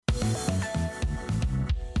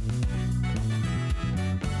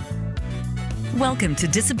Welcome to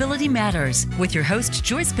Disability Matters with your host,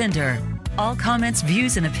 Joyce Bender. All comments,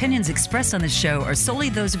 views, and opinions expressed on the show are solely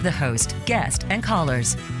those of the host, guest, and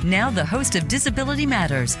callers. Now, the host of Disability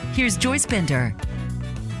Matters, here's Joyce Bender.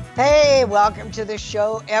 Hey, welcome to the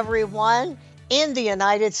show, everyone in the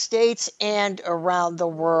United States and around the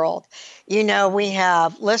world. You know, we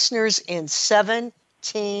have listeners in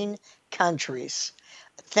 17 countries.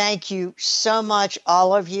 Thank you so much,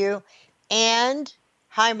 all of you. And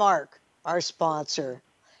hi, Mark, our sponsor.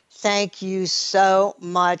 Thank you so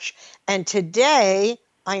much. And today,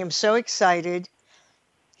 I am so excited.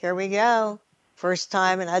 Here we go. First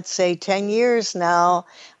time in, I'd say, 10 years now,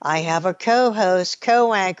 I have a co-host,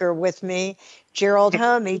 co-anchor with me, Gerald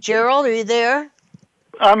Homey. Gerald, are you there?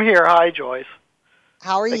 I'm here. Hi, Joyce.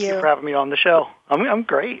 How are you? Thank you for having me on the show. I'm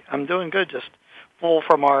great. I'm doing good. Just full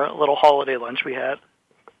from our little holiday lunch we had.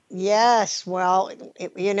 Yes. Well,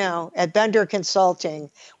 you know, at Bender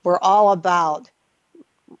Consulting, we're all about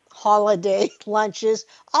holiday lunches,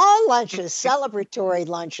 all lunches, celebratory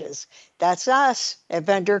lunches. That's us at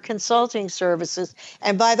Bender Consulting Services.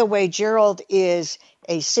 And by the way, Gerald is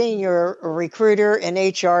a senior recruiter in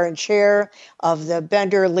HR and chair of the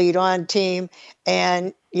Bender Lead On team.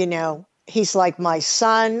 And, you know, he's like my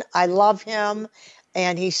son. I love him.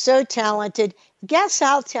 And he's so talented. Guess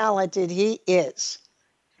how talented he is.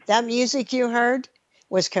 That music you heard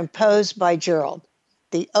was composed by Gerald,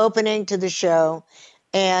 the opening to the show.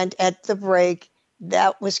 And at the break,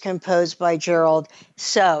 that was composed by Gerald.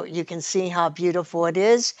 So you can see how beautiful it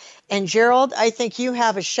is. And Gerald, I think you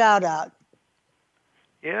have a shout out.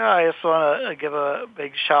 Yeah, I just want to give a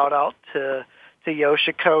big shout out to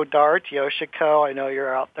Yoshiko Dart. Yoshiko, I know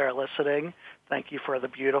you're out there listening. Thank you for the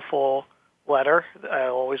beautiful letter. I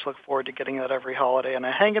always look forward to getting that every holiday. And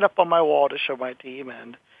I hang it up on my wall to show my team.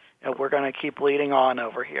 And we're going to keep leading on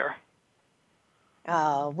over here.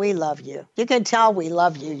 Oh, we love you. You can tell we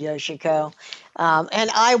love you, Yoshiko.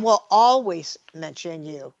 And I will always mention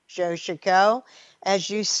you, Yoshiko.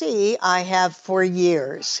 As you see, I have for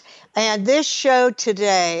years. And this show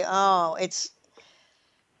today, it's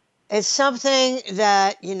something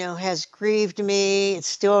that, you know, has grieved me. It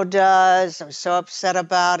still does. I'm so upset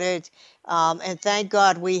about it. And thank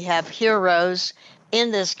God we have heroes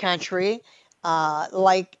in this country.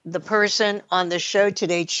 Like the person on the show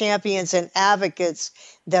today, champions and advocates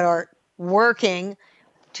that are working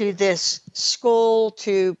to this school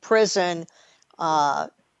to prison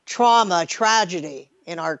trauma, tragedy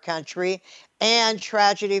in our country, and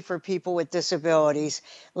tragedy for people with disabilities.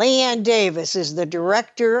 Leigh Ann Davis is the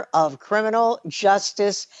Director of Criminal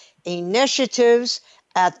Justice Initiatives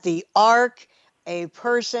at the ARC, a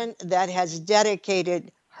person that has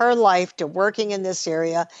dedicated her life to working in this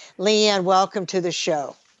area. Leigh Ann, welcome to the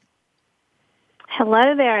show.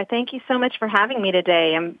 Hello there. Thank you so much for having me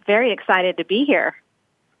today. I'm very excited to be here.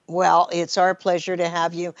 Well, it's our pleasure to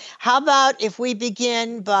have you. How about if we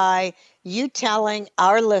begin by you telling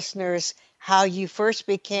our listeners how you first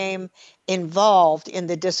became involved in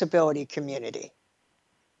the disability community?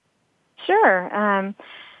 Sure.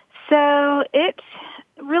 So it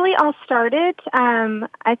really all started,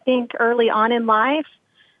 I think, early on in life.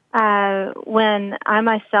 When I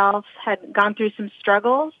myself had gone through some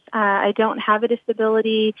struggles. I don't have a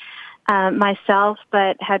disability myself,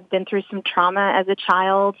 but had been through some trauma as a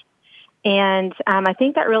child. And I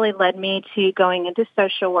think that really led me to going into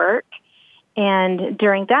social work. And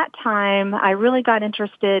during that time, I really got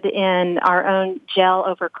interested in our own jail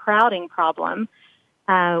overcrowding problem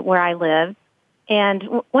where I live, and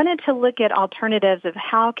wanted to look at alternatives of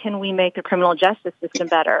how can we make the criminal justice system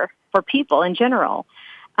better for people in general.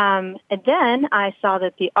 And then I saw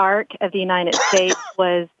that the ARC of the United States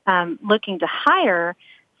was looking to hire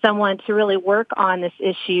someone to really work on this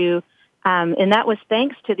issue. And that was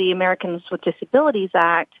thanks to the Americans with Disabilities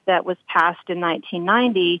Act that was passed in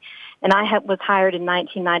 1990. And I was hired in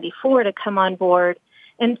 1994 to come on board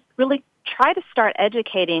and really try to start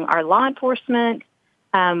educating our law enforcement,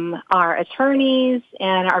 our attorneys,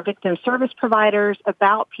 and our victim service providers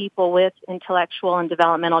about people with intellectual and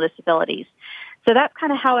developmental disabilities. So that's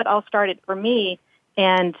kind of how it all started for me,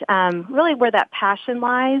 and really where that passion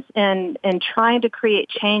lies in trying to create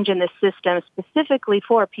change in the system specifically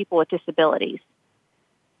for people with disabilities.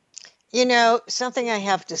 You know, something I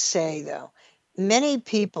have to say, though, many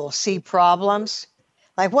people see problems.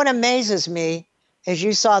 Like what amazes me is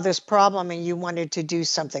you saw this problem and you wanted to do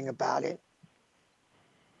something about it.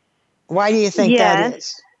 Why do you think that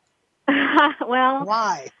is? Well,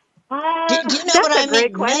 why? Do you know what I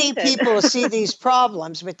mean? Many people see these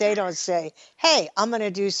problems, but they don't say, hey, I'm going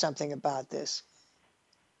to do something about this.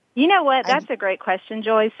 You know what? That's a great question,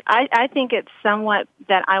 Joyce. I think it's somewhat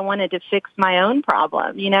that I wanted to fix my own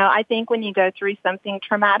problem. I think when you go through something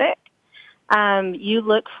traumatic, you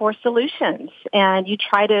look for solutions, and it's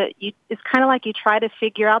kind of like you try to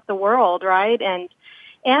figure out the world, right?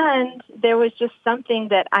 And there was just something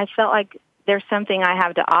that I felt like there's something I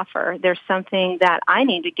have to offer. There's something that I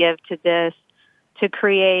need to give to this to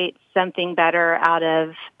create something better out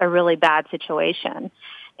of a really bad situation.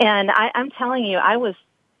 And I'm telling you, I was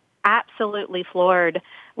absolutely floored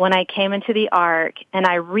when I came into the ARC and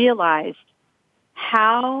I realized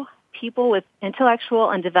how people with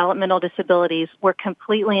intellectual and developmental disabilities were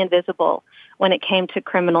completely invisible when it came to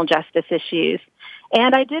criminal justice issues.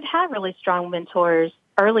 And I did have really strong mentors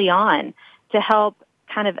early on to help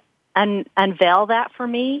kind of unveil that for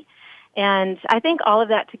me. And I think all of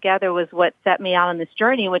that together was what set me out on this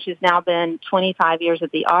journey, which has now been 25 years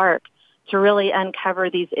at the ARC, to really uncover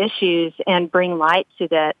these issues and bring light to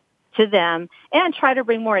them and try to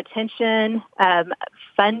bring more attention,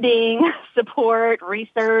 funding, support,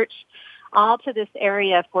 research, all to this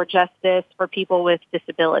area for justice for people with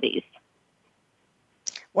disabilities.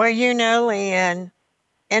 Well, Leigh Ann,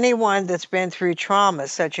 anyone that's been through trauma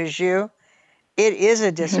such as you, it is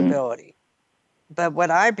a disability. Mm-hmm. But what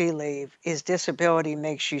I believe is disability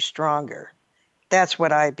makes you stronger. That's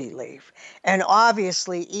what I believe. And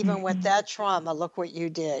obviously, even with that trauma, look what you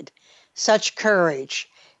did. Such courage.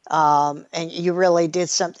 And you really did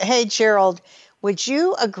something. Hey, Gerald, would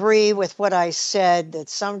you agree with what I said, that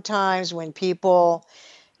sometimes when people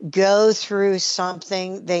go through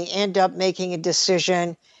something, they end up making a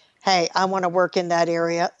decision, hey, I want to work in that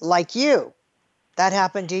area, like you? That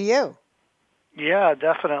happened to you. Yeah,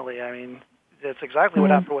 definitely. I mean, that's exactly what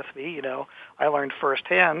happened with me. I learned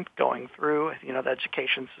firsthand going through, the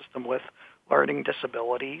education system with learning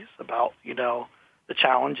disabilities about, the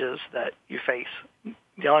challenges that you face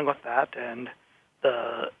dealing with that, and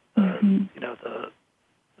the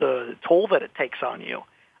toll that it takes on you.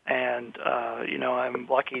 And, I'm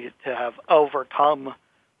lucky to have overcome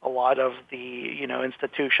a lot of the,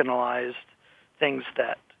 institutionalized things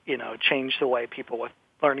that, change the way people with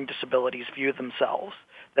learning disabilities view themselves,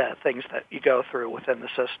 the things that you go through within the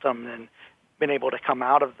system, and been able to come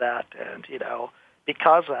out of that. And,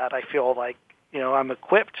 because of that, I feel like, I'm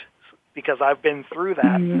equipped because I've been through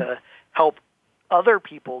that to help other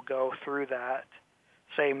people go through that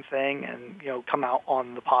same thing and, come out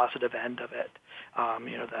on the positive end of it,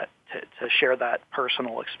 that to share that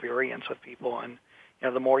personal experience with people. And,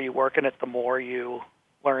 the more you work in it, the more you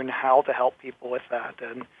learn how to help people with that.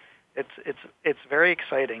 And it's very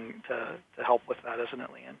exciting to help with that, isn't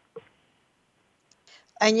it, Leigh Ann?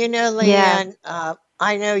 And Leigh Ann,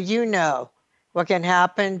 I know what can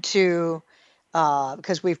happen to,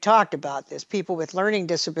 because we've talked about this, people with learning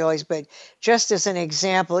disabilities, but just as an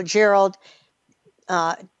example, Gerald,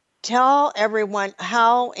 tell everyone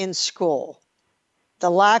how in school, the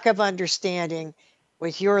lack of understanding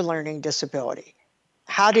with your learning disability,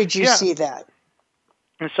 how did you see that?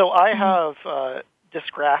 And so I have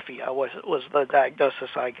dysgraphia was the diagnosis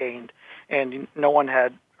I gained, and no one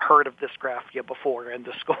had heard of dysgraphia before in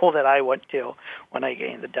the school that I went to when I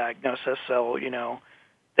gained the diagnosis. So,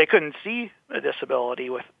 they couldn't see a disability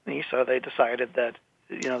with me, so they decided that,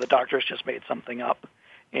 the doctors just made something up,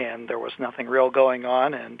 and there was nothing real going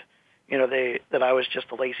on, and, that I was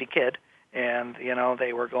just a lazy kid, and,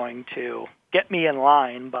 they were going to get me in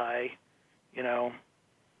line by,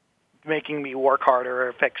 making me work harder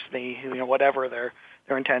or fix me, whatever their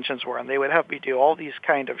intentions were. And they would have me do all these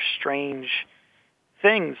kind of strange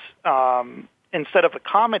things instead of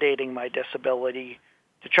accommodating my disability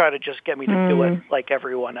to try to just get me to do it like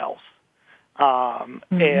everyone else.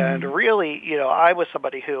 And really, I was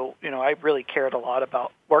somebody who, I really cared a lot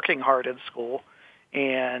about working hard in school.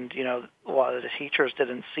 And, a lot of the teachers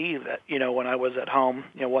didn't see that, when I was at home,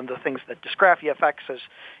 one of the things that dysgraphia affects is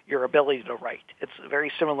your ability to write. It's very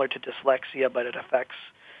similar to dyslexia, but it affects,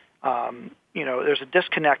 there's a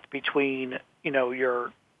disconnect between,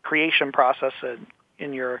 your creation process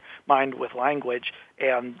in your mind with language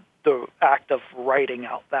and the act of writing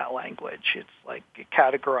out that language. It's like it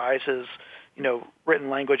categorizes, written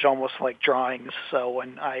language almost like drawings. So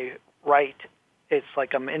when I write, it's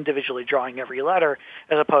like I'm individually drawing every letter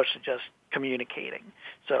as opposed to just communicating.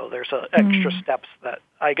 So there's extra steps that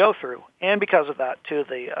I go through. And because of that, too,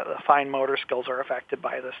 the fine motor skills are affected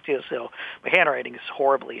by this, too. So my handwriting is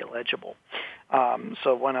horribly illegible.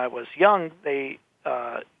 So when I was young, they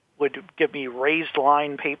would give me raised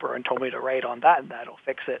line paper and told me to write on that, and that'll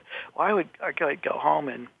fix it. Well, I could go home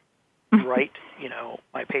and write,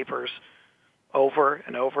 my papers over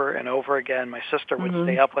and over and over again. My sister would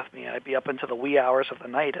stay up with me. I'd be up into the wee hours of the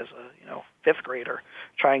night as a fifth grader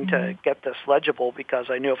trying to get this legible, because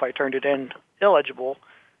I knew if I turned it in illegible,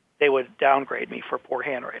 they would downgrade me for poor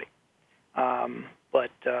handwriting.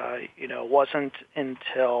 But it wasn't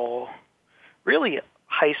until really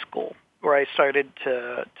high school where I started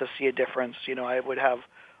to see a difference. I would have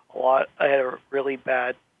I had a really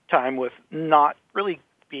bad time with not really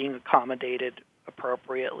being accommodated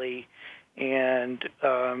appropriately. And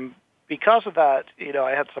because of that,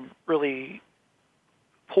 I had some really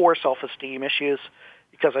poor self-esteem issues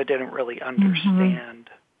because I didn't really understand,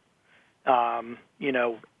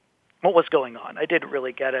 what was going on. I didn't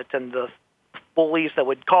really get it. And the bullies that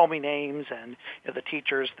would call me names, and the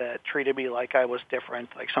teachers that treated me like I was different,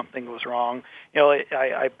 like something was wrong,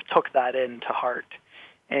 I took that into heart.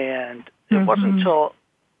 And it wasn't until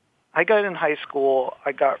I got in high school,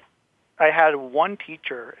 I had one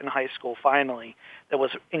teacher in high school finally that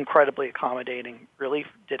was incredibly accommodating, really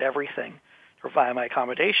did everything to provide my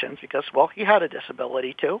accommodations because, well, he had a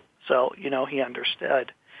disability too, so, he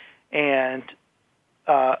understood. And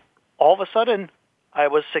all of a sudden, I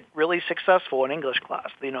was really successful in English class,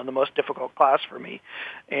 the most difficult class for me.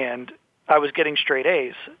 And I was getting straight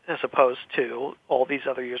A's as opposed to all these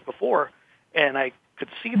other years before. And I could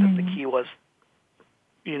see that the key was,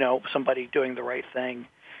 somebody doing the right thing.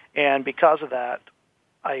 And because of that,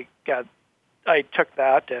 I took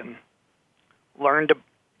that and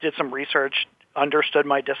did some research, understood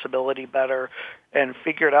my disability better, and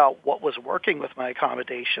figured out what was working with my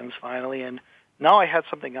accommodations finally. And now I had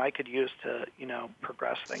something I could use to,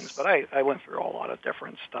 progress things. But I went through a lot of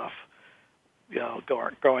different stuff,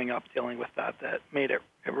 growing up, dealing with that made it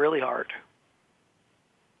really hard.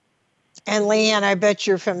 And Leigh Ann, I bet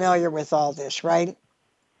you're familiar with all this, right?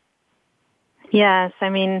 Yes. I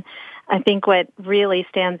mean, I think what really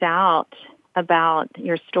stands out about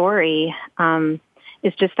your story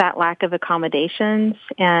is just that lack of accommodations.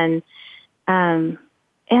 And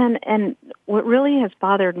what really has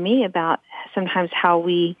bothered me about sometimes how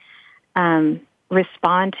we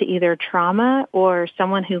respond to either trauma or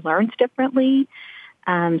someone who learns differently,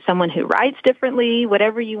 someone who writes differently,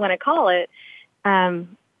 whatever you want to call it,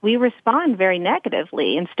 we respond very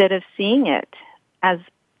negatively instead of seeing it as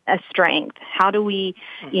a strength. How do we,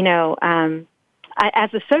 as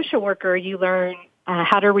a social worker, you learn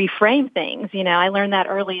how to reframe things. I learned that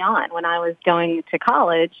early on when I was going to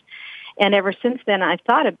college. And ever since then, I've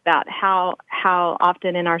thought about how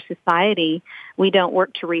often in our society we don't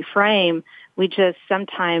work to reframe. We just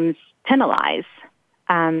sometimes penalize.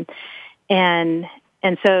 And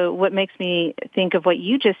so what makes me think of what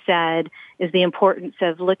you just said is the importance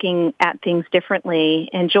of looking at things differently.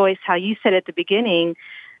 And Joyce, how you said at the beginning,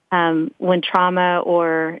 when trauma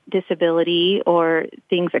or disability or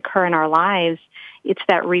things occur in our lives, it's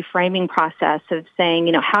that reframing process of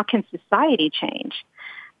saying, how can society change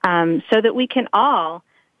so that we can all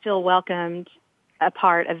feel welcomed a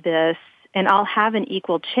part of this and all have an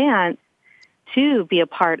equal chance to be a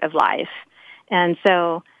part of life. And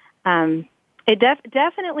so it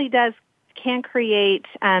definitely can create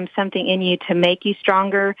something in you to make you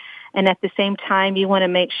stronger. And at the same time, you want to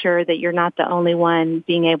make sure that you're not the only one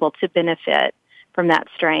being able to benefit from that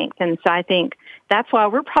strength. And so I think that's why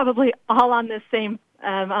we're probably all on the same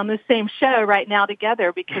show right now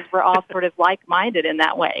together, because we're all sort of like-minded in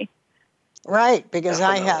that way. Right, because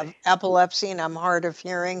Definitely. I have epilepsy and I'm hard of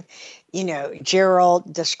hearing,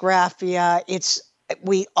 Gerald, dysgraphia.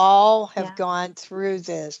 We all have gone through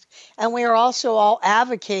this, and we are also all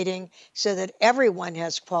advocating so that everyone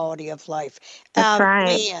has quality of life. That's right.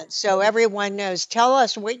 Leigh Ann, so everyone knows, tell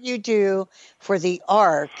us what you do for the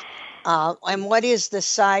ARC, and what is the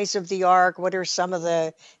size of the ARC? What are some of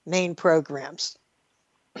the main programs?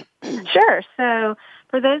 Sure. So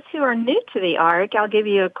for those who are new to the ARC, I'll give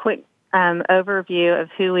you a quick overview of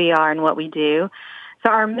who we are and what we do. So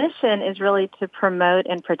our mission is really to promote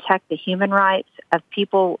and protect the human rights of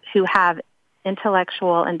people who have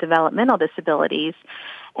intellectual and developmental disabilities.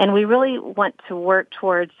 And we really want to work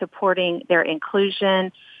towards supporting their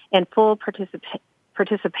inclusion and full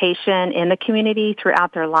participation in the community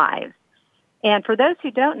throughout their lives. And for those who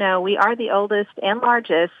don't know, we are the oldest and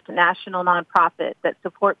largest national nonprofit that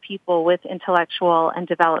support people with intellectual and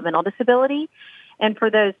developmental disability. And for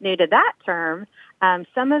those new to that term,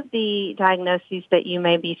 some of the diagnoses that you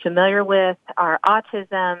may be familiar with are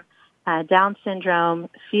autism, Down syndrome,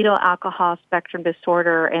 fetal alcohol spectrum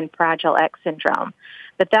disorder, and Fragile X syndrome.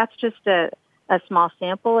 But that's just a small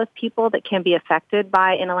sample of people that can be affected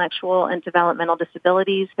by intellectual and developmental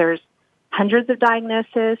disabilities. There's hundreds of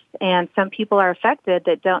diagnoses, and some people are affected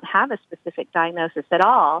that don't have a specific diagnosis at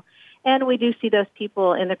all. And we do see those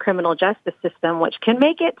people in the criminal justice system, which can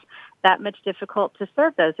make it that much difficult to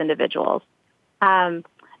serve those individuals.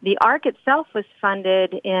 The ARC itself was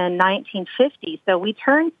funded in 1950, so we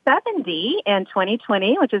turned 70 in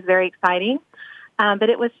 2020, which is very exciting. But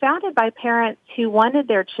it was founded by parents who wanted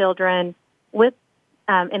their children with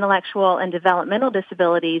intellectual and developmental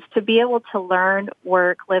disabilities to be able to learn,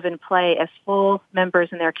 work, live, and play as full members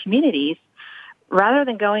in their communities rather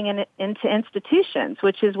than going into institutions,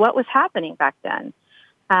 which is what was happening back then.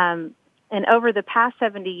 And over the past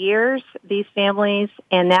 70 years, these families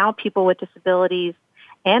and now people with disabilities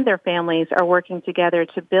and their families are working together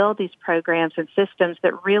to build these programs and systems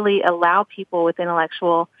that really allow people with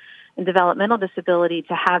intellectual and developmental disability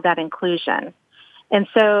to have that inclusion. And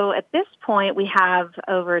so at this point, we have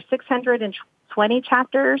over 620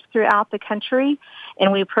 chapters throughout the country,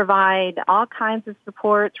 and we provide all kinds of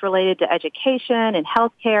supports related to education and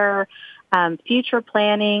healthcare, future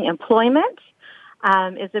planning, employment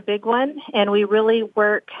is a big one, and we really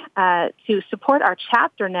work to support our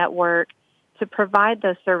chapter network to provide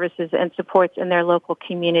those services and supports in their local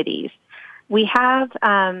communities. We have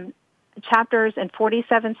chapters in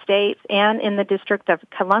 47 states and in the District of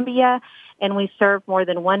Columbia, and we serve more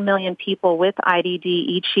than 1 million people with IDD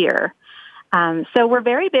each year. So we're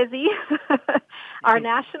very busy. Our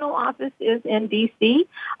national office is in D.C.,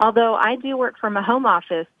 although I do work from a home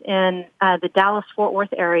office in the Dallas-Fort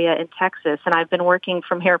Worth area in Texas, and I've been working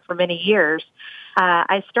from here for many years.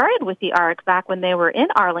 I started with the ARC back when they were in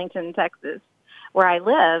Arlington, Texas, where I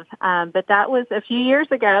live, but that was a few years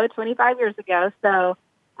ago, 25 years ago, so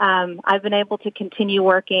I've been able to continue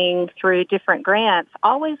working through different grants,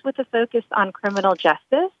 always with a focus on criminal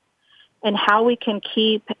justice and how we can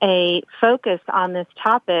keep a focus on this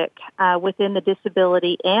topic within the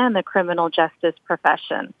disability and the criminal justice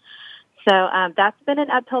profession. So that's been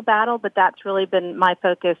an uphill battle, but that's really been my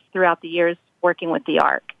focus throughout the years working with the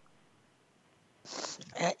ARC.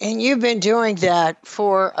 And you've been doing that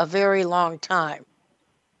for a very long time.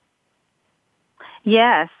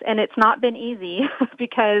 Yes, and it's not been easy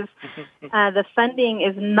because the funding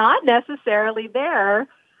is not necessarily there.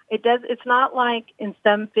 It's not like in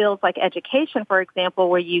some fields like education, for example,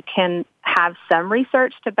 where you can have some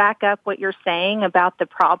research to back up what you're saying about the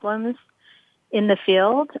problems in the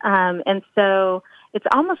field. And so it's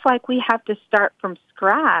almost like we have to start from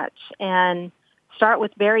scratch and start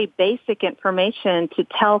with very basic information to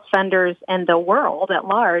tell funders and the world at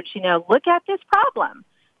large, look at this problem.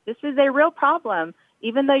 This is a real problem.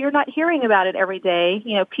 Even though you're not hearing about it every day,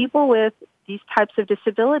 people with these types of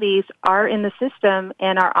disabilities are in the system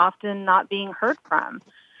and are often not being heard from.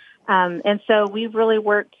 And so we've really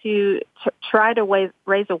worked to try to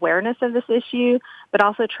raise awareness of this issue, but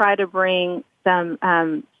also try to bring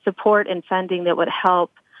some support and funding that would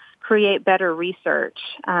help create better research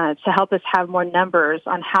to help us have more numbers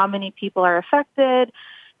on how many people are affected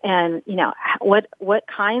and, what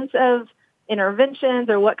kinds of interventions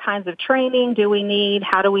or what kinds of training do we need?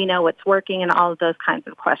 How do we know what's working? And all of those kinds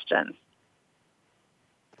of questions.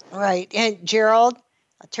 Right. And Gerald,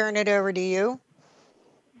 I'll turn it over to you.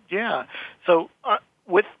 Yeah. So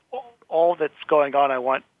with all that's going on, I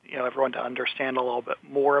want everyone to understand a little bit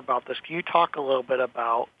more about this. Can you talk a little bit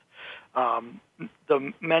about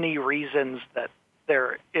the many reasons that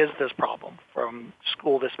there is this problem from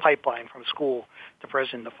school, this pipeline from school to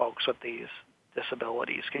prison to folks with these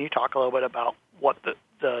disabilities? Can you talk a little bit about what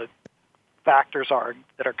the factors are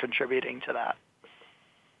that are contributing to that?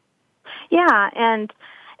 Yeah, and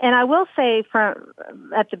I will say from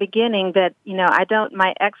at the beginning that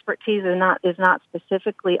my expertise is not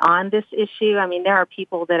specifically on this issue. I mean, there are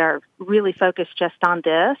people that are really focused just on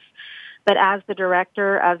this, but as the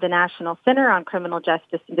director of the National Center on Criminal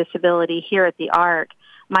Justice and Disability here at the ARC,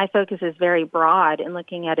 my focus is very broad in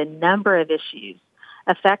looking at a number of issues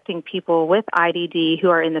affecting people with IDD who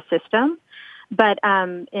are in the system. But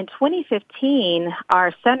in 2015,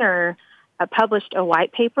 our center published a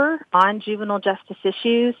white paper on juvenile justice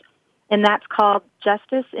issues, and that's called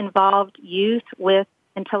Justice Involved Youth with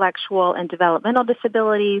Intellectual and Developmental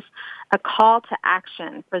Disabilities, a call to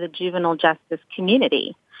action for the juvenile justice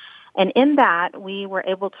community. And in that, we were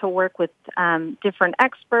able to work with different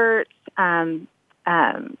experts and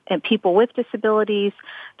people with disabilities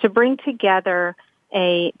to bring together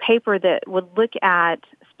a paper that would look at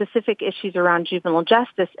specific issues around juvenile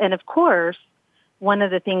justice. And of course, one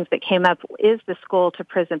of the things that came up is the school to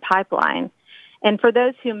prison pipeline. And for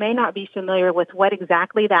those who may not be familiar with what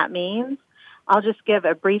exactly that means, I'll just give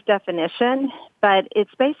a brief definition, but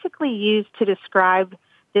it's basically used to describe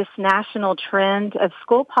this national trend of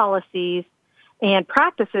school policies and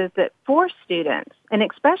practices that force students, and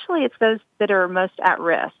especially it's those that are most at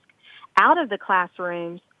risk, out of the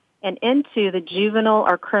classrooms and into the juvenile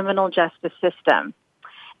or criminal justice system.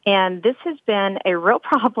 And this has been a real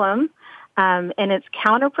problem, and it's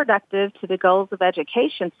counterproductive to the goals of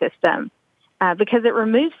education system because it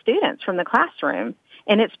removes students from the classroom,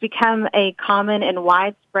 and it's become a common and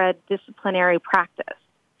widespread disciplinary practice.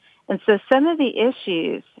 And so some of the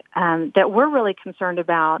issues that we're really concerned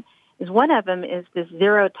about is one of them is the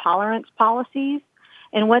zero tolerance policies.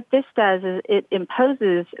 And what this does is it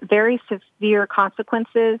imposes very severe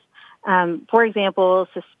consequences. For example,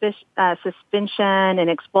 suspension and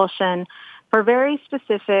expulsion for very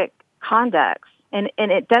specific conducts. And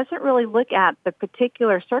it doesn't really look at the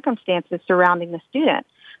particular circumstances surrounding the student.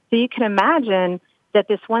 So you can imagine that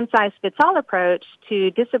this one-size-fits-all approach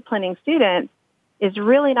to disciplining students is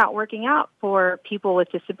really not working out for people with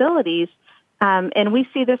disabilities. And we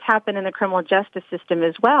see this happen in the criminal justice system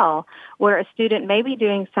as well, where a student may be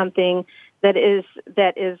doing something that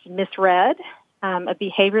is misread, a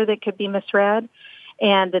behavior that could be misread,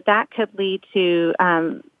 and that could lead to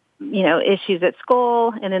issues at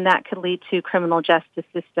school, and then that could lead to criminal justice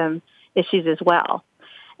system issues as well.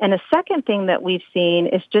 And a second thing that we've seen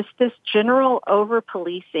is just this general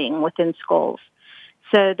over-policing within schools.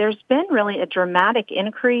 So there's been really a dramatic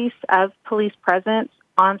increase of police presence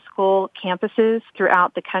on school campuses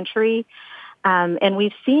throughout the country, and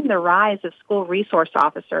we've seen the rise of school resource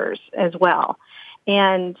officers as well.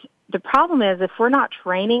 And the problem is if we're not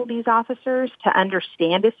training these officers to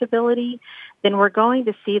understand disability, then we're going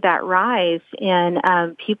to see that rise in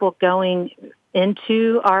people going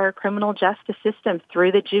into our criminal justice system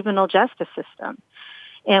through the juvenile justice system.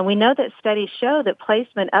 And we know that studies show that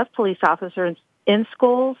placement of police officers in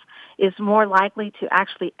schools is more likely to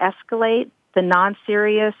actually escalate the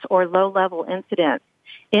non-serious or low-level incidents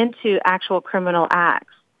into actual criminal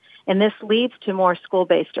acts. And this leads to more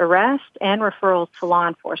school-based arrests and referrals to law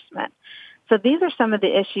enforcement. So these are some of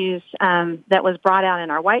the issues that was brought out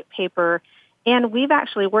in our white paper. And we've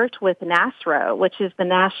actually worked with NASRO, which is the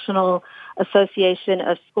National Association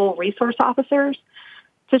of School Resource Officers,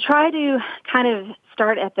 to try to kind of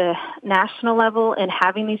start at the national level and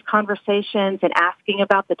having these conversations and asking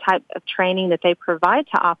about the type of training that they provide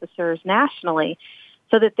to officers nationally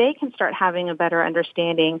so that they can start having a better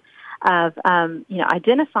understanding of,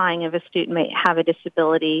 identifying if a student may have a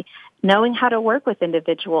disability, knowing how to work with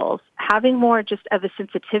individuals, having more just of a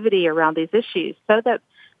sensitivity around these issues so that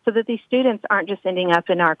these students aren't just ending up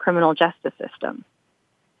in our criminal justice system.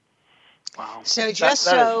 Wow. So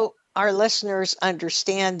so our listeners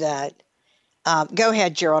understand that. Go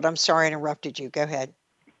ahead, Gerald. I'm sorry I interrupted you. Go ahead.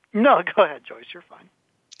 No, go ahead, Joyce. You're fine.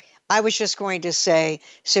 I was just going to say,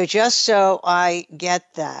 so just so I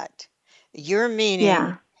get that, you're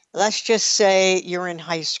meaning, let's just say you're in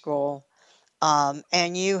high school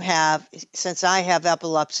and you have, since I have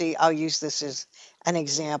epilepsy, I'll use this as an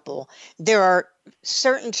example. There are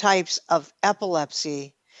certain types of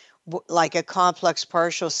epilepsy, like a complex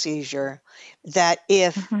partial seizure, that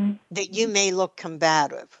that you may look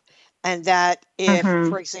combative. And that if,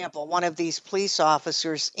 for example, one of these police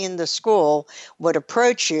officers in the school would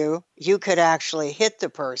approach you, you could actually hit the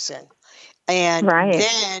person. And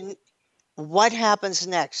then what happens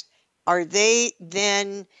next? Are they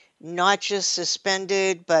then not just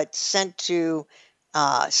suspended, but sent to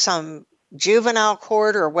some juvenile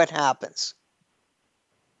court, or what happens?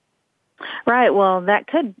 Right. Well, that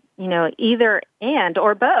could, either and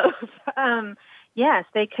or both. Yes,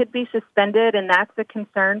 they could be suspended, and that's a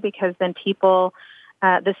concern because then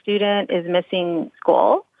the student is missing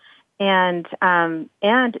school, and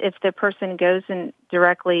if the person goes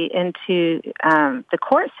directly into the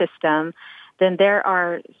court system, then there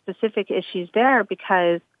are specific issues there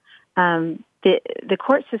because the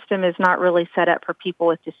court system is not really set up for people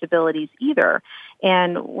with disabilities either,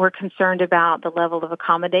 and we're concerned about the level of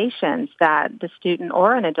accommodations that the student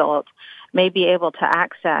or an adult may be able to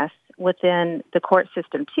access within the court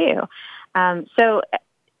system too. So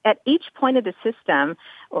at each point of the system,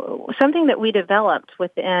 something that we developed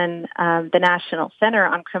within the National Center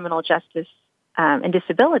on Criminal Justice and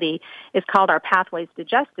Disability is called our Pathways to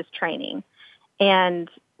Justice training. And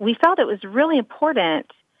we felt it was really important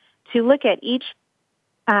to look at each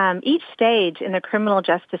stage in the criminal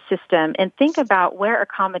justice system and think about where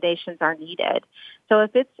accommodations are needed. So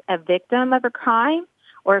if it's a victim of a crime,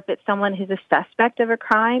 or if it's someone who's a suspect of a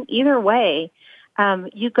crime, either way,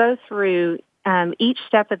 you go through each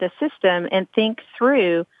step of the system and think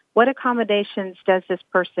through what accommodations does this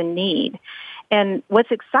person need. And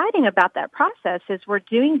what's exciting about that process is we're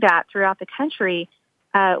doing that throughout the country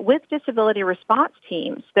with disability response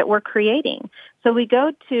teams that we're creating. So we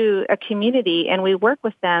go to a community and we work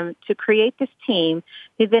with them to create this team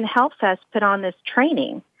who then helps us put on this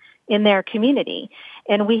training in their community.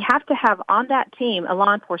 And we have to have on that team a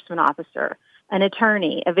law enforcement officer, an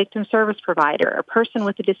attorney, a victim service provider, a person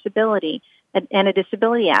with a disability, and a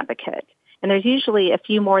disability advocate. And there's usually a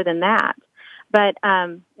few more than that. But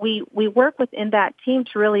we work within that team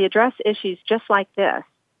to really address issues just like this.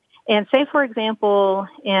 And say, for example,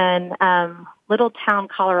 in Little Town,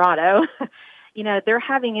 Colorado, they're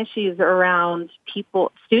having issues around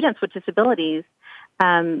students with disabilities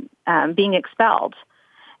being expelled.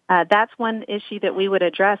 That's one issue that we would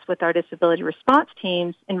address with our disability response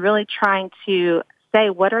teams and really trying to say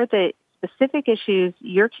what are the specific issues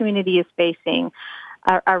your community is facing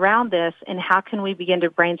around this, and how can we begin to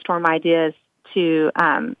brainstorm ideas to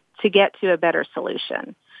get to a better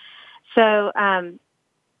solution. So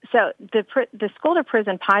the school to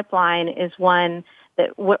prison pipeline is one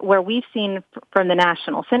that where we've seen from the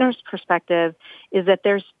National Center's perspective is that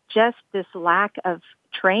there's just this lack of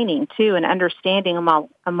training too and understanding among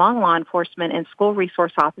law enforcement and school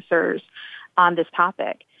resource officers on this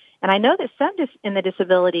topic. And I know that some in the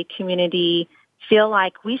disability community feel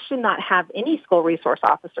like we should not have any school resource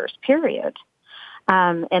officers, period.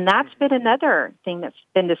 And that's been another thing that's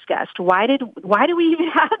been discussed. Why do we even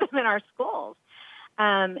have them in our schools?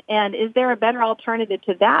 And is there a better alternative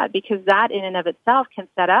to that? Because that in and of itself can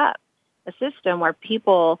set up a system where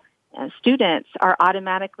students are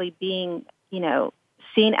automatically being,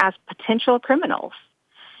 seen as potential criminals.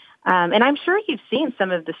 And I'm sure you've seen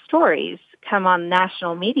some of the stories come on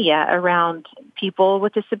national media around people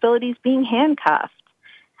with disabilities being handcuffed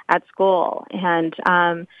at school. And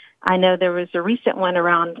I know there was a recent one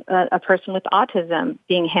around a person with autism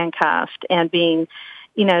being handcuffed and being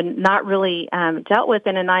not really dealt with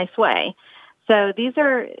in a nice way. So these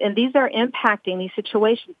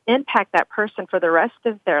situations impact that person for the rest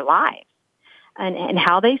of their lives, and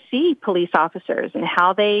how they see police officers and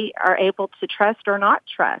how they are able to trust or not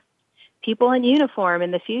trust people in uniform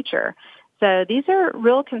in the future. So these are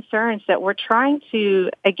real concerns that we're trying to,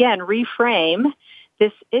 again, reframe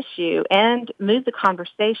this issue and move the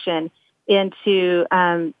conversation into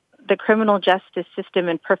the criminal justice system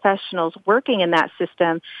and professionals working in that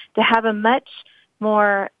system to have a much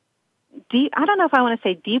more I don't know if I want to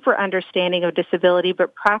say deeper understanding of disability,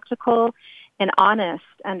 but practical and honest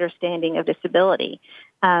understanding of disability.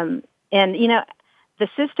 And, the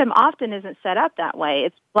system often isn't set up that way.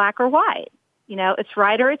 It's black or white. It's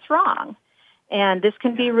right or it's wrong. And this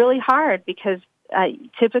can be really hard because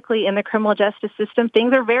typically in the criminal justice system,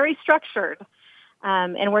 things are very structured.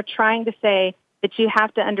 And we're trying to say that you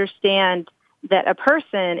have to understand that a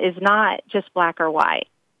person is not just black or white.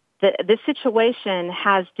 This situation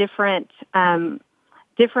has different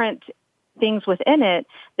things within it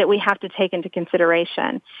that we have to take into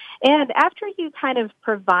consideration. And after you kind of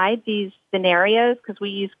provide these scenarios, because we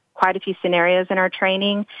use quite a few scenarios in our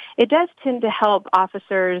training, it does tend to help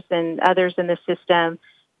officers and others in the system,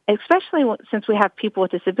 especially since we have people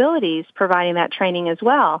with disabilities providing that training as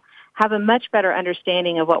well, have a much better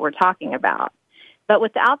understanding of what we're talking about. But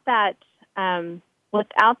without that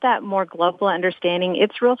more global understanding,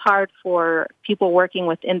 it's real hard for people working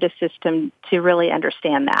within the system to really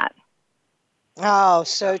understand that. Oh,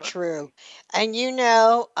 so true. And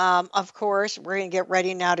of course, we're going to get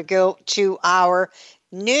ready now to go to our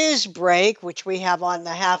news break, which we have on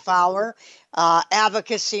the half hour,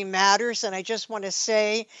 Advocacy Matters. And I just want to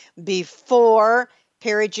say before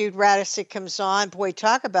Perry Jude Radicic comes on, boy,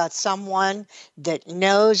 talk about someone that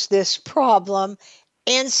knows this problem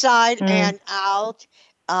inside and out.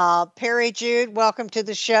 Perry Jude, welcome to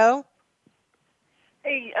the show.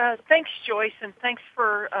 Hey, thanks, Joyce, and thanks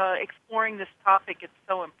for exploring this topic. It's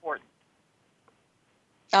so important.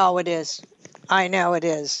 Oh, it is. I know it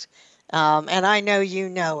is. And I know you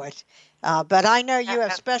know it. But I know you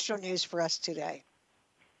have special news for us today.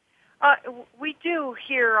 We do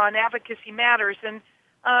here on Advocacy Matters, and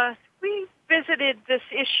we visited this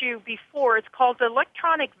issue before. It's called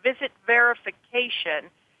electronic visit verification,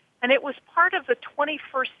 and it was part of the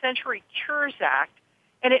 21st Century Cures Act,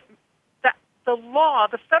 and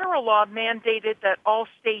the federal law mandated that all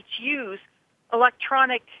states use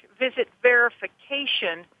electronic visit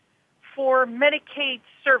verification for Medicaid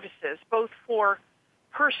services, both for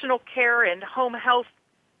personal care and home health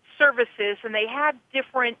services, and they had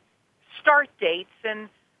different start dates, and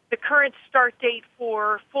the current start date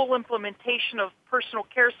for full implementation of personal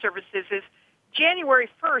care services is January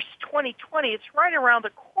 1st, 2020. It's right around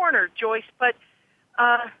the corner, Joyce, but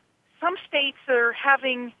some states are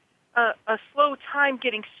having a slow time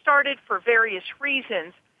getting started for various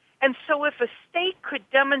reasons. And so if a state could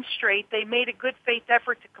demonstrate they made a good faith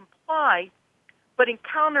effort to comply but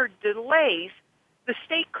encountered delays, the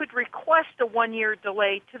state could request a 1-year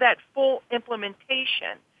delay to that full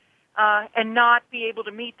implementation and not be able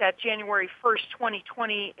to meet that January 1st,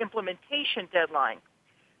 2020 implementation deadline.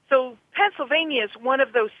 So Pennsylvania is one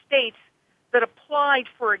of those states that applied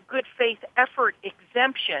for a good faith effort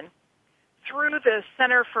exemption through the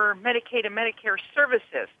Center for Medicaid and Medicare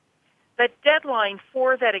Services. That deadline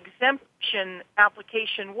for that exemption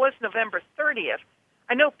application was November 30th.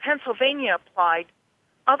 I know Pennsylvania applied.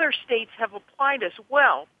 Other states have applied as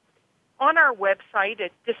well. On our website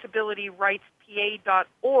at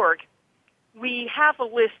disabilityrightspa.org, we have a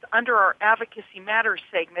list under our Advocacy Matters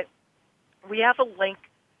segment. We have a link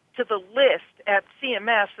to the list at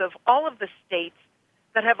CMS of all of the states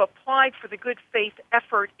that have applied for the good faith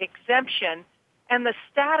effort exemption and the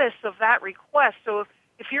status of that request. So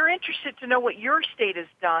if you're interested to know what your state has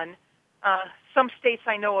done, some states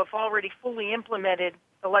I know have already fully implemented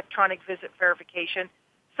electronic visit verification.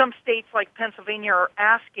 Some states like Pennsylvania are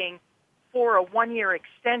asking for a 1-year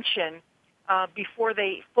extension before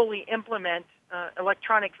they fully implement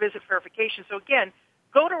electronic visit verification. So again,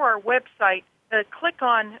 go to our website, click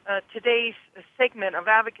on today's segment of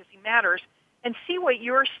Advocacy Matters, and see what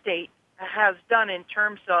your state has done in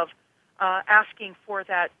terms of asking for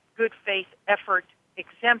that good faith effort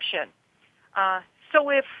exemption. So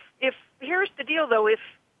if here's the deal though, if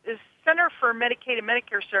the Center for Medicaid and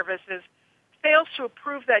Medicare Services fails to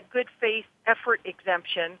approve that good faith effort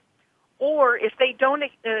exemption, or if they don't,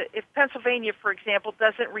 if Pennsylvania, for example,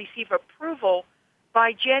 doesn't receive approval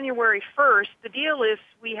by January 1st, the deal is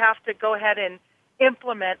we have to go ahead and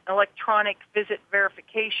implement electronic visit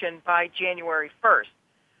verification by January 1st.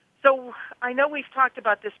 So I know we've talked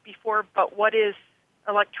about this before, but what is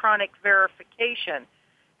electronic verification?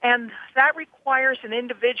 And that requires an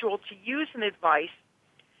individual to use an advice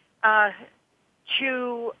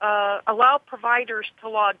to allow providers to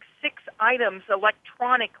log 6 items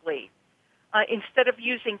electronically instead of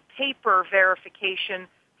using paper verification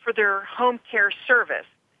for their home care service.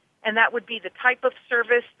 And that would be the type of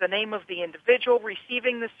service, the name of the individual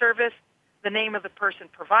receiving the service, the name of the person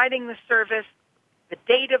providing the service, the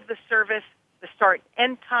date of the service, the start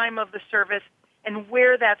and end time of the service, and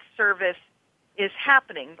where that service is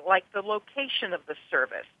happening, like the location of the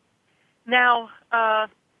service. Now,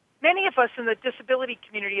 many of us in the disability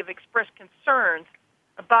community have expressed concerns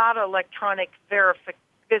about electronic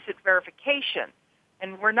visit verification,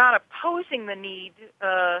 and we're not opposing the need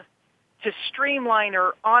to streamline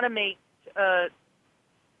or automate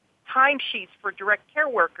timesheets for direct care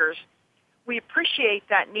workers. We appreciate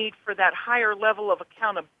that need for that higher level of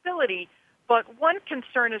accountability, but one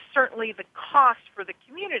concern is certainly the cost for the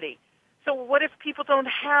community. So what if people don't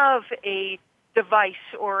have a device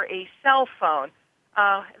or a cell phone?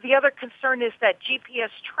 The other concern is that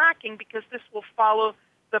GPS tracking, because this will follow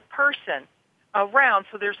the person around,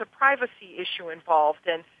 so there's a privacy issue involved.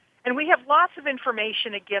 And we have lots of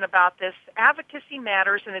information, again, about this. Advocacy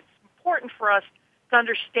matters, and it's important for us to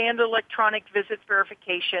understand electronic visit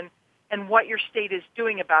verification and what your state is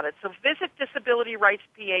doing about it. So visit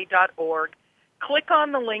disabilityrightspa.org, click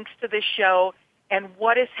on the links to this show and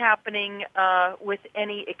what is happening with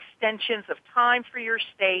any extensions of time for your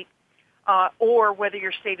state, or whether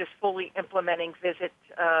your state is fully implementing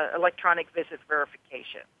electronic visit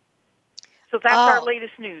verification. So that's our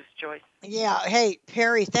latest news, Joyce. Yeah. Hey,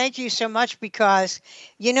 Perry, thank you so much, because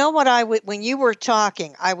you know what when you were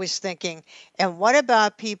talking, I was thinking, and what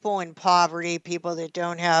about people in poverty, people that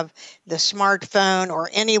don't have the smartphone or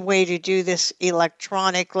any way to do this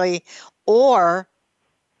electronically, or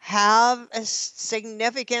have a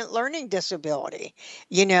significant learning disability,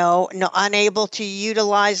 unable to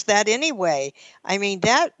utilize that anyway. I mean,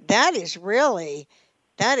 that is really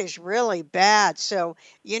bad. So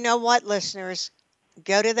you know what, listeners,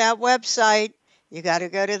 go to that website. You got to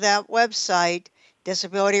go to that website,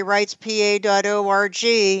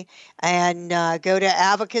 disabilityrightspa.org, and go to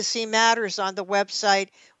Advocacy Matters on the website.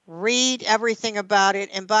 Read everything about it.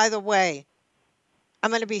 And by the way, I'm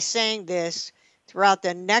going to be saying this throughout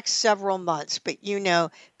the next several months, but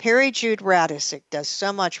Perry Jude Radisick does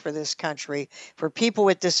so much for this country, for people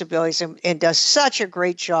with disabilities, and does such a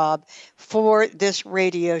great job for this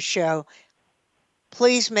radio show.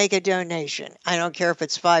 Please make a donation. I don't care if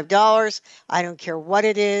it's $5. I don't care what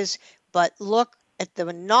it is, but look at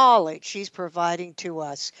the knowledge she's providing to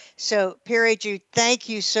us. So, Perry Jude, thank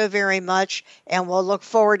you so very much, and we'll look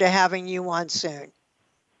forward to having you on soon.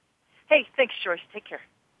 Hey, thanks, Joyce. Take care.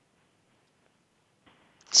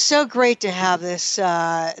 So great to have this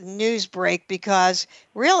news break, because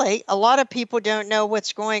really a lot of people don't know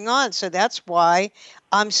what's going on. So that's why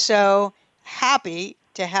I'm so happy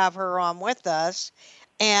to have her on with us.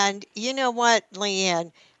 And you know what, Leigh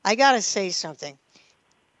Ann, I got to say something.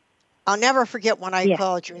 I'll never forget when I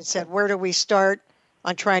called you and said, where do we start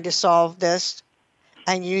on trying to solve this?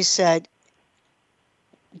 And you said,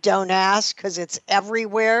 don't ask, because it's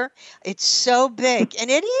everywhere. It's so big. And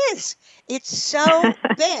it is. It's so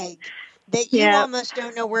big that you almost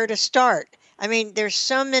don't know where to start. I mean, there's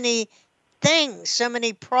so many things, so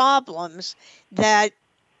many problems but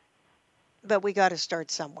we got to start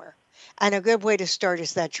somewhere. And a good way to start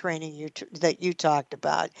is that training that you talked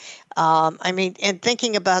about. I mean, and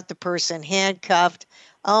thinking about the person handcuffed.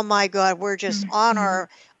 Oh my God, we're just on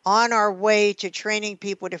our way to training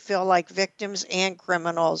people to feel like victims and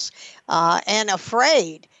criminals, and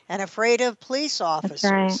afraid of police officers.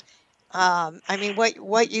 That's right. I mean,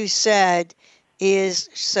 what you said is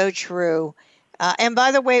so true. And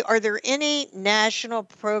by the way, are there any national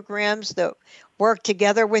programs that work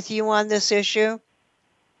together with you on this issue?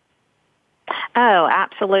 Oh,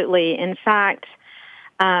 absolutely. In fact,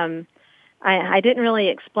 I didn't really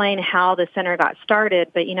explain how the center got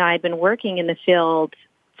started, but, I'd been working in the field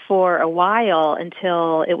for a while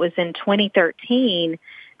until it was in 2013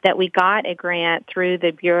 that we got a grant through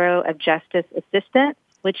the Bureau of Justice Assistance,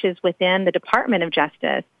 which is within the Department of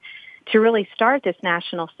Justice, to really start this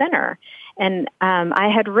national center. And I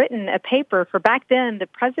had written a paper for, back then, the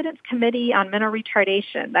President's Committee on Mental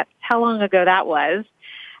Retardation. That's how long ago that was.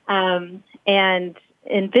 And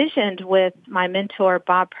envisioned with my mentor,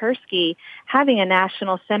 Bob Persky, having a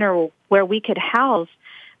national center where we could house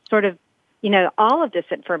sort of, all of this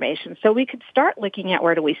information. So we could start looking at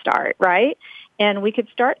where do we start, right? And we could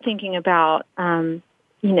start thinking about,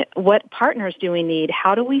 what partners do we need?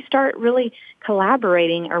 How do we start really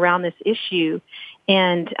collaborating around this issue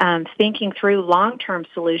and thinking through long-term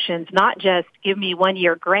solutions, not just give me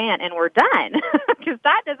 1-year grant and we're done, because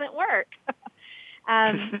that doesn't work.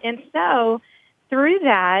 And so through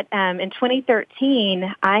that, in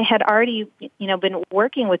 2013, I had already, been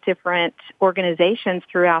working with different organizations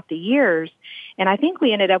throughout the years, and I think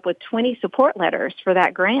we ended up with 20 support letters for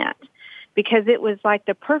that grant, because it was like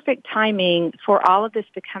the perfect timing for all of this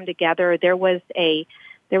to come together. There was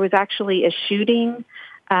actually a shooting,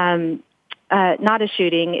 not a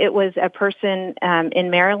shooting. It was a person in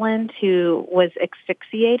Maryland who was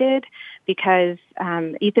asphyxiated because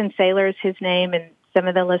Ethan Saylor's his name, and some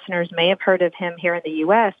of the listeners may have heard of him here in the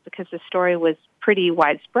U.S. because the story was pretty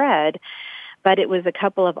widespread. But it was a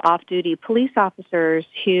couple of off-duty police officers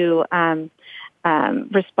who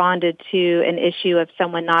responded to an issue of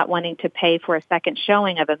someone not wanting to pay for a second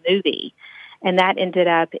showing of a movie. And that ended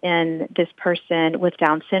up in this person with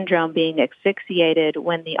Down syndrome being asphyxiated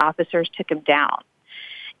when the officers took him down.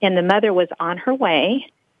 And the mother was on her way,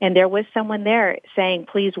 and there was someone there saying,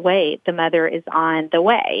 please wait, the mother is on the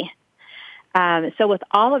way. So with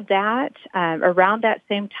all of that, around that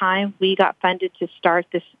same time, we got funded to start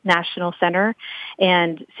this national center.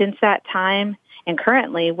 And since that time, and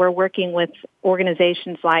currently, we're working with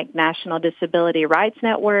organizations like National Disability Rights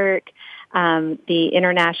Network, the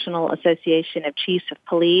International Association of Chiefs of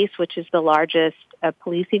Police, which is the largest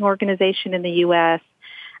policing organization in the U.S.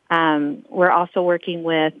 We're also working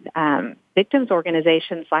with victims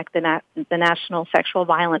organizations like the National Sexual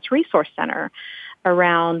Violence Resource Center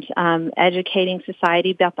around educating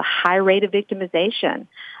society about the high rate of victimization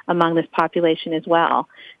among this population as well.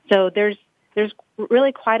 So there's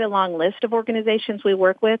really quite a long list of organizations we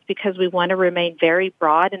work with, because we want to remain very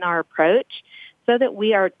broad in our approach so that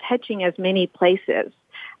we are touching as many places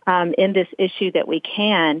in this issue that we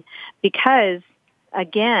can, because,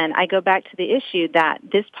 again, I go back to the issue that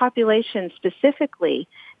this population specifically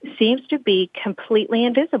seems to be completely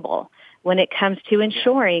invisible when it comes to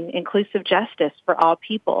ensuring inclusive justice for all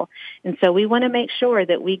people. And so we want to make sure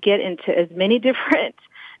that we get into as many different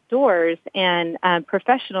doors and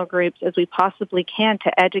professional groups as we possibly can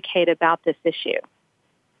to educate about this issue.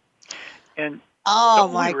 And oh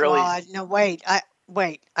my God! No, wait.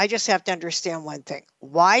 I just have to understand one thing.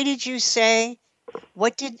 Why did you say?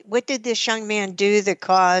 What did this young man do that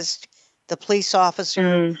caused the police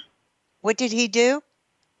officer? What did he do?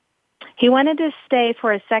 He wanted to stay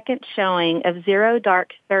for a second showing of Zero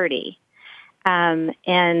Dark 30.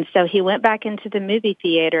 And so he went back into the movie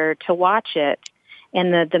theater to watch it.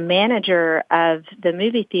 And the manager of the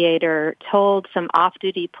movie theater told some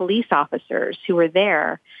off-duty police officers who were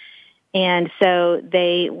there. And so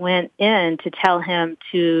they went in to tell him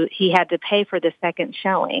he had to pay for the second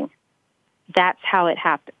showing. That's how it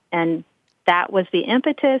happened. And that was the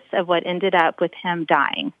impetus of what ended up with him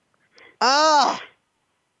dying.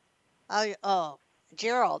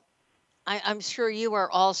 Gerald, I'm sure you are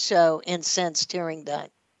also incensed hearing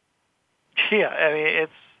that. Yeah, I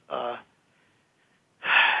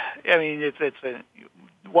mean, it's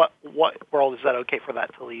what world is that okay for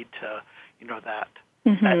that to lead to, that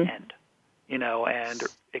end, and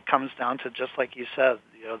it comes down to, just like you said,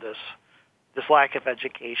 this lack of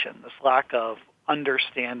education, this lack of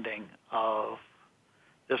understanding of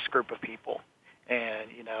this group of people. And,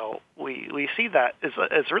 we see that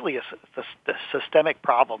as really a systemic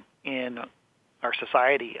problem in our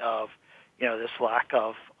society of, this lack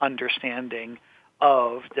of understanding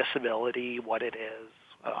of disability, what it is,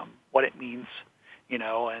 what it means, and,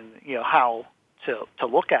 how to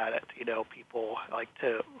look at it. People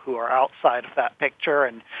who are outside of that picture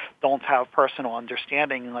and don't have personal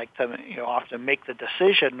understanding like to, often make the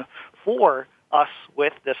decision for us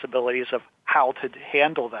with disabilities of how to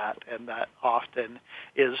handle that, and that often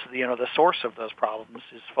is the source of those problems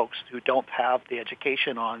is folks who don't have the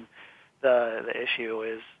education on the issue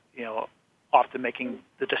is often making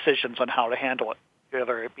the decisions on how to handle it,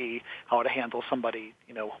 whether it be how to handle somebody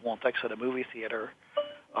who won't exit a movie theater,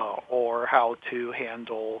 or how to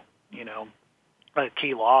handle a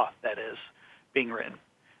key law that is being written,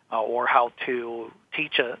 or how to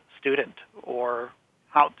teach a student, or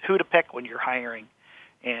who to pick when you're hiring.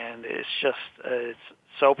 And it's just, it's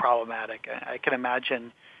so problematic. I can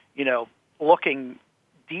imagine, looking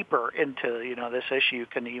deeper into, this issue, you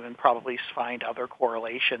can even probably find other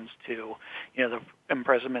correlations to, the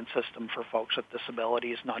imprisonment system for folks with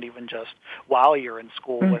disabilities, not even just while you're in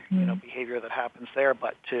school with, behavior that happens there,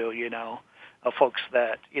 but to, folks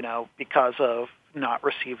that, because of not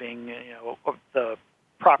receiving, the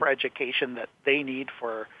proper education that they need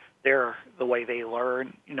for the way they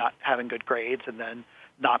learn, not having good grades, and then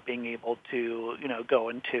not being able to, go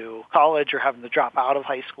into college or having to drop out of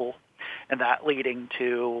high school, and that leading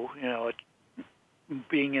to,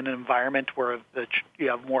 being in an environment where you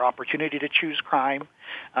have more opportunity to choose crime,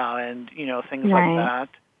 and, things like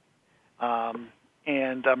that.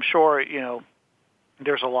 And I'm sure,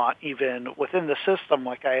 there's a lot even within the system,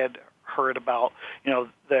 like I had heard about,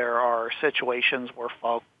 there are situations where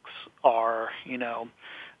folks are,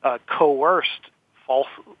 coerced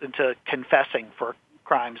into confessing for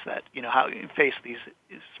crimes that, how you face these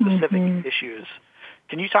specific issues.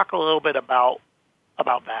 Can you talk a little bit about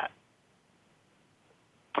that?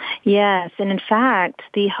 Yes, and in fact,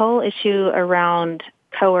 the whole issue around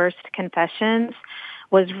coerced confessions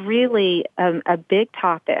was really a big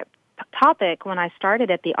topic when I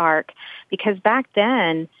started at the ARC, because back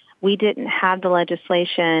then we didn't have the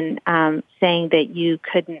legislation saying that you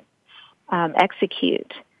couldn't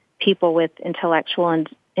execute people with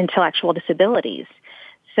intellectual disabilities.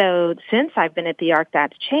 So since I've been at the ARC,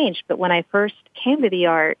 that's changed. But when I first came to the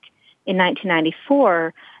ARC in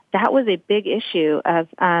 1994, that was a big issue of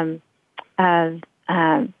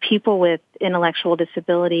people with intellectual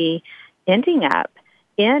disability ending up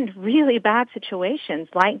in really bad situations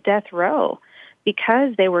like death row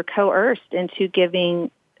because they were coerced into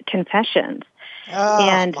giving confessions. Oh,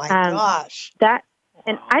 and my gosh.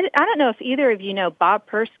 And I don't know if either of you know Bob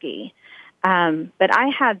Persky, but I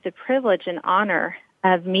had the privilege and honor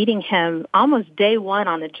of meeting him almost day one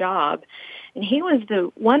on the job. And he was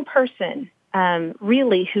the one person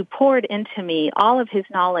really who poured into me all of his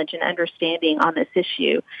knowledge and understanding on this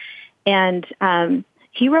issue. And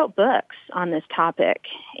he wrote books on this topic,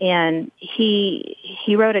 and he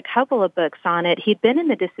wrote a couple of books on it. He'd been in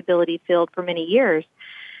the disability field for many years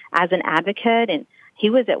as an advocate, and he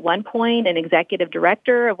was at one point an executive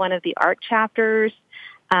director of one of the ARC chapters.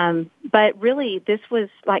 But really, this was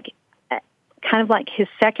kind of like his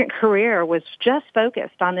second career was just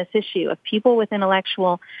focused on this issue of people with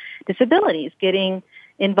intellectual disabilities getting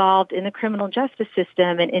involved in the criminal justice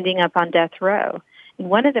system and ending up on death row. And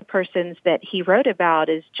one of the persons that he wrote about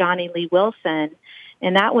is Johnny Lee Wilson,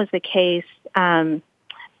 and that was the case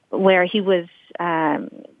where he was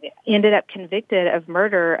ended up convicted of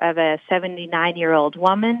murder of a 79-year-old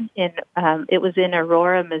woman. It was in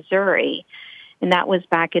Aurora, Missouri, and that was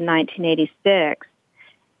back in 1986.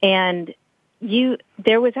 And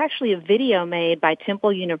there was actually a video made by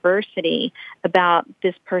Temple University about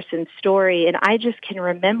this person's story, and I just can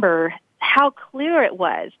remember how clear it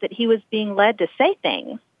was that he was being led to say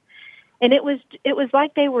things. And it was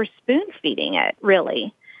like they were spoon-feeding it,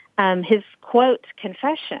 really, his quote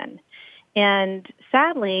confession. And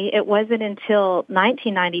sadly, it wasn't until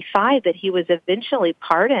 1995 that he was eventually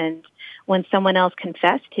pardoned when someone else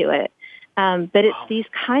confessed to it. But it's these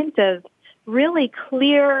kinds of really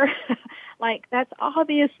clear, like that's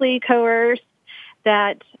obviously coerced,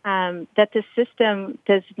 that the system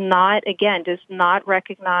does not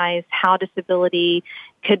recognize how disability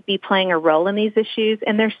could be playing a role in these issues.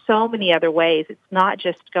 And there's so many other ways. It's not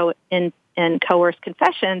just go in coerced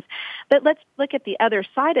confessions, but let's look at the other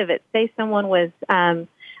side of it. Say someone was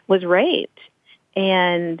raped,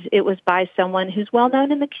 and it was by someone who's well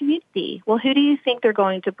known in the community. Well, who do you think they're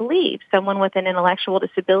going to believe? Someone with an intellectual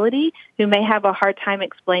disability who may have a hard time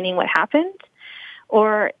explaining what happened?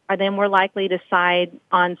 Or are they more likely to side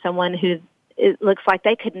on someone who it looks like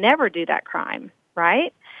they could never do that crime,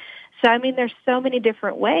 right? So, I mean, there's so many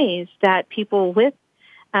different ways that people with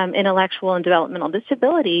intellectual and developmental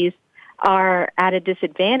disabilities are at a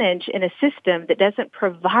disadvantage in a system that doesn't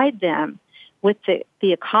provide them with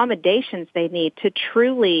the accommodations they need to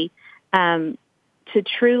truly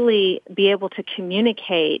be able to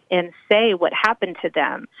communicate and say what happened to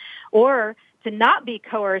them, or to not be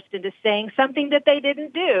coerced into saying something that they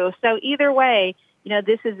didn't do. So either way,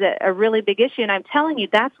 this is a really big issue. And I'm telling you,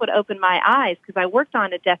 that's what opened my eyes, because I worked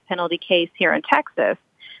on a death penalty case here in Texas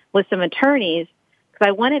with some attorneys, because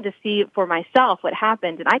I wanted to see for myself what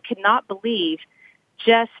happened. And I could not believe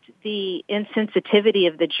just the insensitivity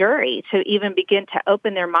of the jury to even begin to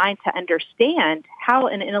open their mind to understand how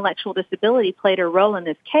an intellectual disability played a role in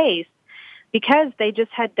this case, because they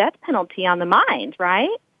just had death penalty on the mind,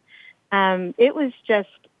 right? It was just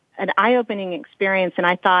an eye-opening experience, and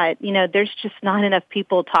I thought, there's just not enough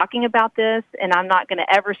people talking about this, and I'm not going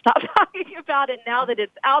to ever stop talking about it now that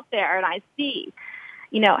it's out there, and I see,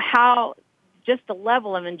 how just the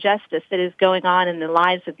level of injustice that is going on in the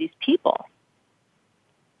lives of these people.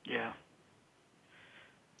 Yeah.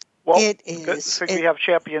 Well, it is. Could we have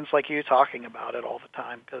champions like you talking about it all the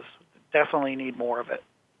time, because we definitely need more of it.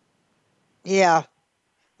 Yeah,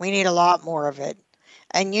 we need a lot more of it.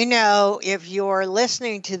 And if you're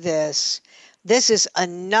listening to this is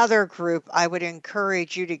another group I would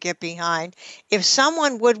encourage you to get behind. If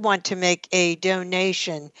someone would want to make a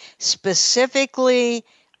donation specifically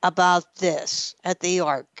about this at the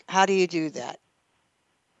ARC, how do you do that?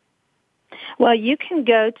 Well, you can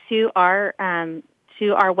go to our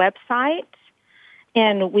website,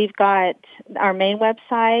 and we've got our main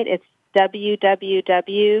website. It's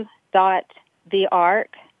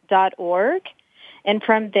www.thearc.org. And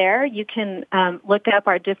from there, you can look up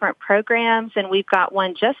our different programs, and we've got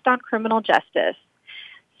one just on criminal justice.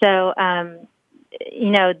 So,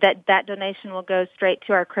 that donation will go straight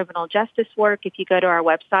to our criminal justice work. If you go to our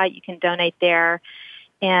website, you can donate there.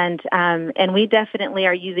 And we definitely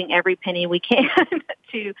are using every penny we can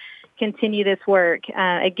to continue this work.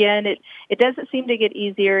 Again, it doesn't seem to get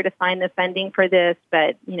easier to find the funding for this,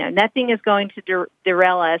 but, nothing is going to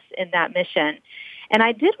derail us in that mission. And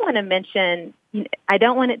I did want to mention, I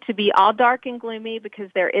don't want it to be all dark and gloomy, because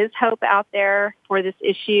there is hope out there for this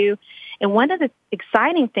issue. And one of the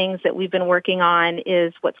exciting things that we've been working on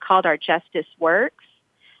is what's called our Justice Works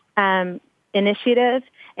initiative.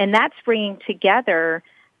 And that's bringing together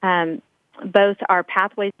both our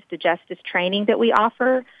Pathways to Justice training that we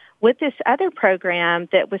offer with this other program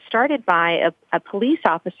that was started by a police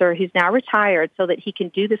officer who's now retired so that he can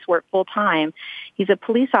do this work full time. He's a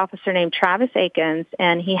police officer named Travis Akins,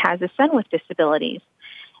 and he has a son with disabilities.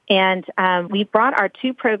 And we brought our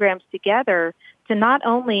two programs together to not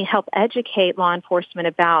only help educate law enforcement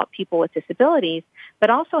about people with disabilities,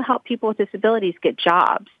 but also help people with disabilities get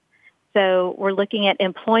jobs. So we're looking at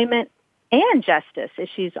employment and justice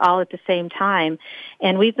issues all at the same time.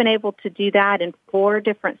 And we've been able to do that in 4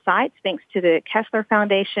 different sites, thanks to the Kessler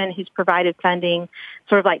Foundation, who's provided funding,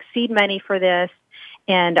 sort of like seed money for this.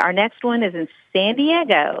 And our next one is in San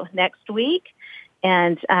Diego next week.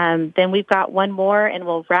 And then we've got one more, and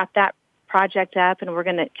we'll wrap that project up, and we're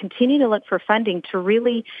going to continue to look for funding to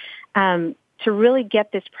really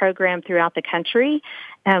get this program throughout the country.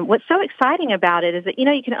 What's so exciting about it is that,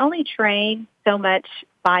 you can only train so much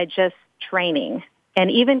by just training,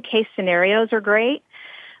 and even case scenarios are great,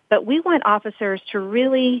 but we want officers to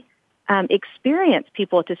really experience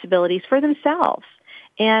people with disabilities for themselves,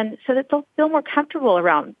 and so that they'll feel more comfortable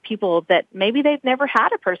around people that maybe they've never had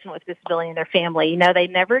a person with disability in their family. They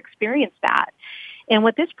never experienced that. And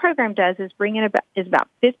what this program does is bring in about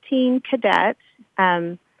 15 cadets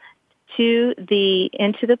into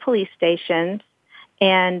the police stations,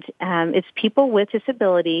 and it's people with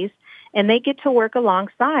disabilities, and they get to work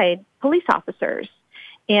alongside police officers.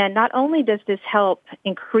 And not only does this help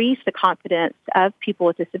increase the confidence of people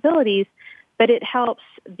with disabilities, but it helps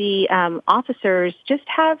the officers just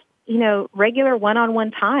have, regular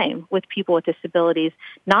one-on-one time with people with disabilities,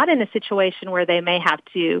 not in a situation where they may have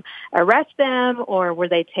to arrest them or where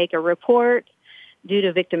they take a report due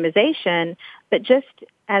to victimization, but just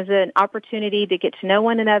as an opportunity to get to know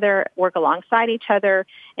one another, work alongside each other.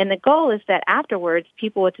 And the goal is that afterwards,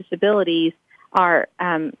 people with disabilities have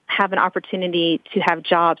an opportunity to have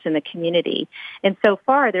jobs in the community. And so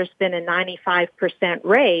far, there's been a 95%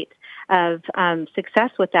 rate of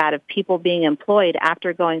success with that, of people being employed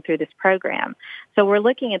after going through this program. So we're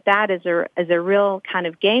looking at that as a real kind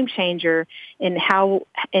of game changer in how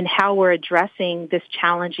we're addressing this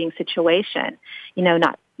challenging situation.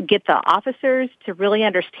 Not get the officers to really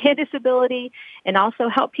understand disability and also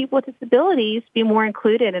help people with disabilities be more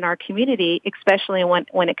included in our community, especially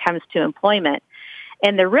when it comes to employment.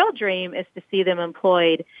 And the real dream is to see them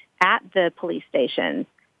employed at the police stations,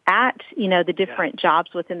 at, the different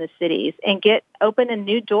jobs within the cities, and open a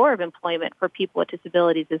new door of employment for people with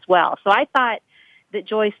disabilities as well. So I thought that,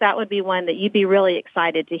 Joyce, that would be one that you'd be really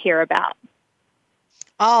excited to hear about.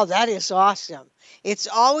 Oh, that is awesome. It's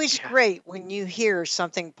always great when you hear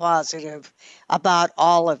something positive about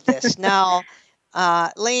all of this. Now,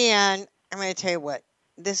 Leigh Ann, I'm going to tell you what,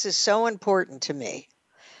 this is so important to me.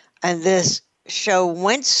 And this show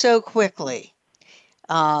went so quickly.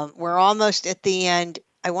 We're almost at the end.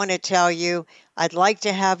 I want to tell you, I'd like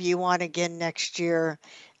to have you on again next year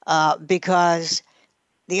because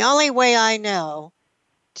the only way I know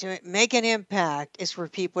to make an impact is for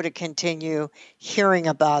people to continue hearing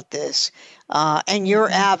about this. And your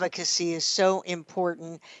advocacy is so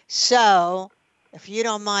important. So if you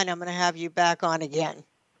don't mind, I'm going to have you back on again.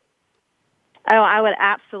 Oh, I would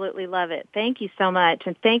absolutely love it. Thank you so much.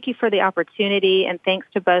 And thank you for the opportunity. And thanks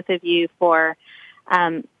to both of you for,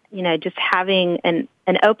 just having an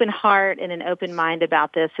open heart and an open mind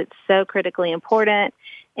about this. It's so critically important.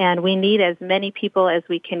 And we need as many people as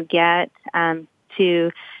we can get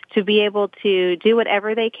to be able to do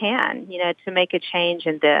whatever they can, to make a change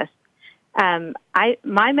in this.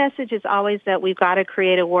 My message is always that we've got to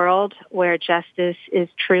create a world where justice is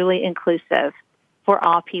truly inclusive for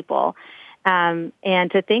all people,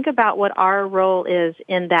 and to think about what our role is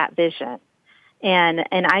in that vision. And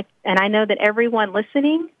I know that everyone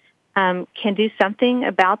listening can do something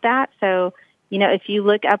about that. So, if you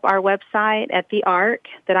look up our website at the ARC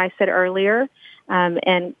that I said earlier,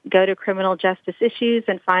 and go to criminal justice issues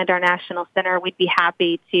and find our national center, we'd be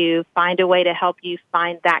happy to find a way to help you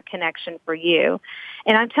find that connection for you.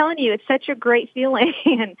 And I'm telling you, it's such a great feeling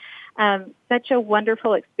and such a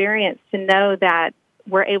wonderful experience to know that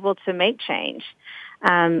we're able to make change.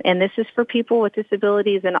 And this is for people with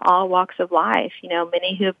disabilities in all walks of life,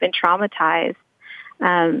 many who have been traumatized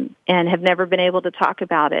and have never been able to talk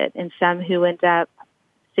about it, and some who end up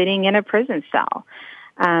sitting in a prison cell.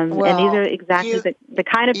 And these are exactly the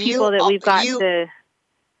kind of people that we've got to...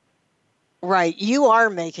 Right. You are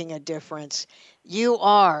making a difference. You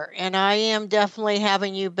are. And I am definitely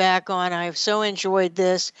having you back on. I've so enjoyed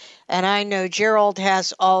this. And I know Gerald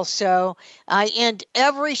has also. I end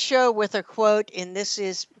every show with a quote, and this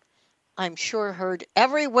is, I'm sure, heard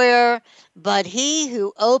everywhere, but he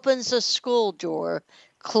who opens a school door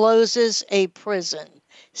closes a prison,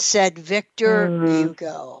 said Victor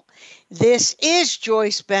Hugo. This is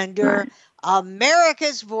Joyce Bender,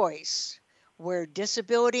 America's Voice, where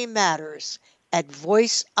disability matters, at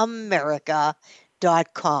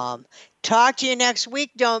voiceamerica.com. Talk to you next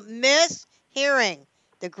week. Don't miss hearing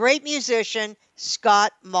the great musician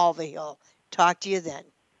Scott Mulvihill. Talk to you then.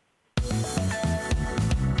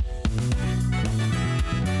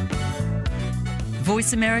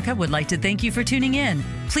 Voice America would like to thank you for tuning in.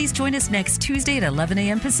 Please join us next Tuesday at 11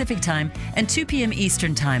 a.m. Pacific Time and 2 p.m.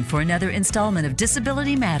 Eastern Time for another installment of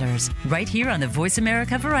Disability Matters, right here on the Voice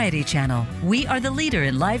America Variety Channel. We are the leader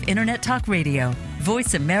in live Internet talk radio.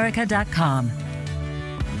 VoiceAmerica.com.